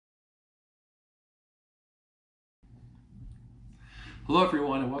Hello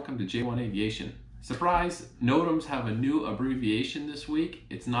everyone and welcome to J1 Aviation. Surprise! NOTAMs have a new abbreviation this week.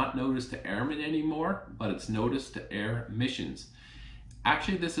 It's not Notice to Airmen anymore, but it's Notice to Air Missions.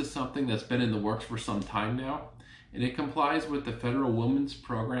 Actually, this is something that's been in the works for some time now, and it complies with the Federal Women's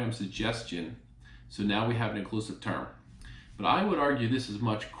Program suggestion, so now we have an inclusive term. But I would argue this is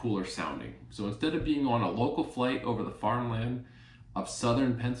much cooler sounding. So instead of being on a local flight over the farmland of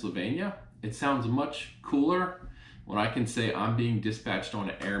southern Pennsylvania, it sounds much cooler when I can say I'm being dispatched on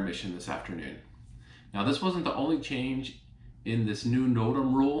an air mission this afternoon. Now, this wasn't the only change in this new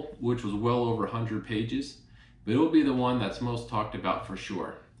NOTAM rule, which was well over 100 pages, but it will be the one that's most talked about for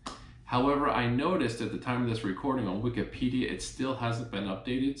sure. However, I noticed at the time of this recording on Wikipedia, it still hasn't been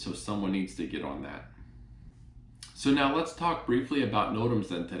updated, so someone needs to get on that. So now let's talk briefly about NOTAMs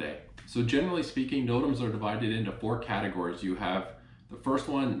then today. So generally speaking, NOTAMs are divided into 4 categories. You have the first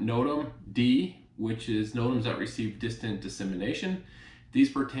one, NOTAM D, which is NOTAMs that receive distant dissemination. These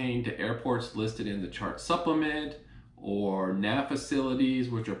pertain to airports listed in the chart supplement or nav facilities,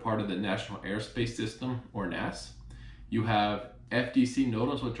 which are part of the National Airspace System or NAS. You have FDC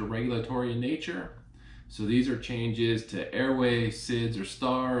NOTAMs, which are regulatory in nature. So these are changes to airway, SIDS, or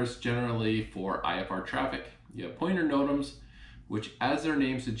STARS, generally for IFR traffic. You have pointer NOTAMs, which as their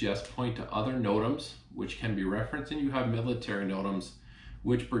name suggests, point to other NOTAMs, which can be referenced, and you have military NOTAMs,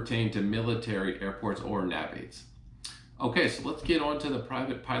 which pertain to military airports or nav aids. Okay, so let's get on to the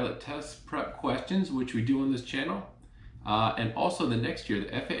private pilot test prep questions, which we do on this channel. And also the next year, the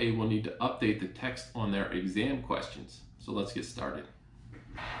FAA will need to update the text on their exam questions. So let's get started.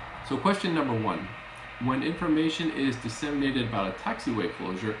 So question number 1. When information is disseminated about a taxiway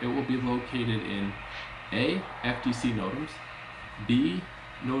closure, it will be located in A, FDC NOTAMs, B,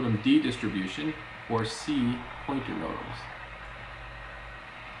 NOTAM D distribution, or C, pointer NOTAMs.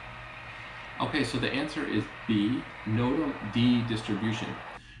 Okay, so the answer is B, NOTAM D distribution.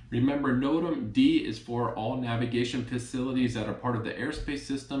 Remember, NOTAM D is for all navigation facilities that are part of the airspace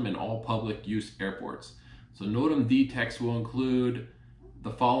system and all public use airports. So NOTAM D text will include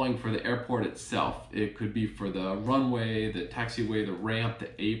the following for the airport itself. It could be for the runway, the taxiway, the ramp, the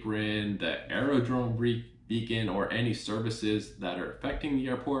apron, the aerodrome beacon, or any services that are affecting the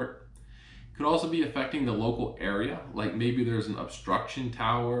airport. Could also be affecting the local area, like maybe there's an obstruction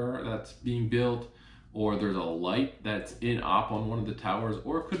tower that's being built, or there's a light that's in op on one of the towers,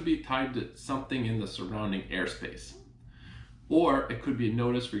 or it could be tied to something in the surrounding airspace. Or it could be a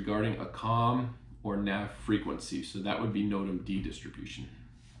notice regarding a comm or nav frequency, so that would be NOTAM D distribution.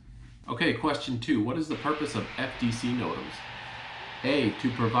 Okay, question 2. What is the purpose of FDC NOTAMs? A, to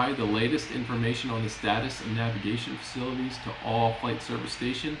provide the latest information on the status of navigation facilities to all flight service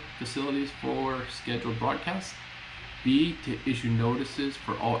station facilities for scheduled broadcasts. B, to issue notices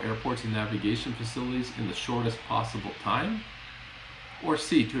for all airports and navigation facilities in the shortest possible time. Or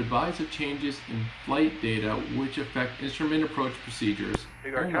C, to advise of changes in flight data which affect instrument approach procedures,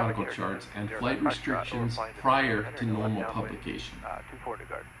 aeronautical charts, and flight restrictions prior to normal publication.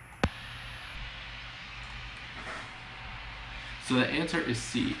 So the answer is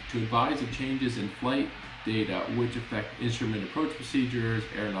C, to advise of changes in flight data which affect instrument approach procedures,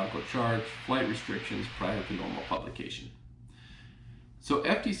 aeronautical charts, flight restrictions prior to normal publication. So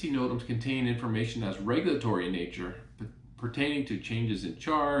FDC NOTAMs contain information that's regulatory in nature, pertaining to changes in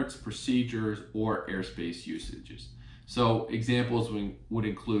charts, procedures, or airspace usages. So examples would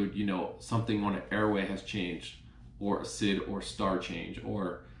include, something on an airway has changed, or a SID or STAR change,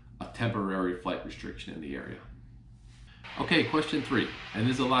 or a temporary flight restriction in the area. Okay, question 3, and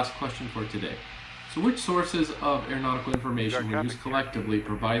this is the last question for today. So which sources of aeronautical information when used collectively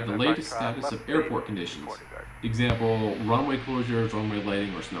provide the latest status of airport conditions? Example, runway closures, runway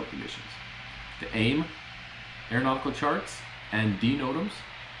lighting, or snow conditions. The AIM, aeronautical charts, and D NOTAMs.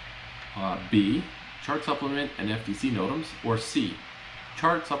 B, chart supplement and FDC NOTAMs. Or C,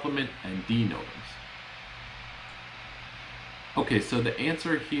 chart supplement and D NOTAMs. Okay, so the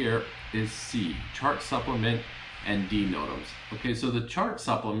answer here is C, chart supplement and D NOTAMs. Okay, so the chart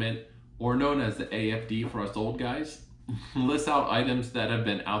supplement, or known as the AFD for us old guys, lists out items that have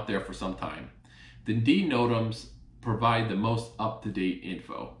been out there for some time. The D NOTAMs provide the most up-to-date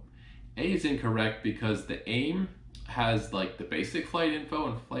info. A is incorrect because the AIM has like the basic flight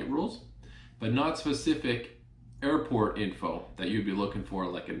info and flight rules, but not specific airport info that you'd be looking for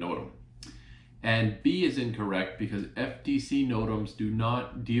like a NOTAM. And B is incorrect because FDC NOTAMs do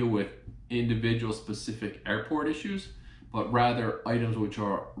not deal with individual specific airport issues, but rather items which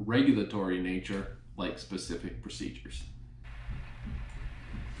are regulatory in nature, like specific procedures.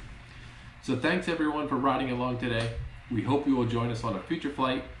 So thanks everyone for riding along today. We hope you will join us on a future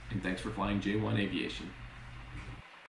flight, and thanks for flying J1 Aviation.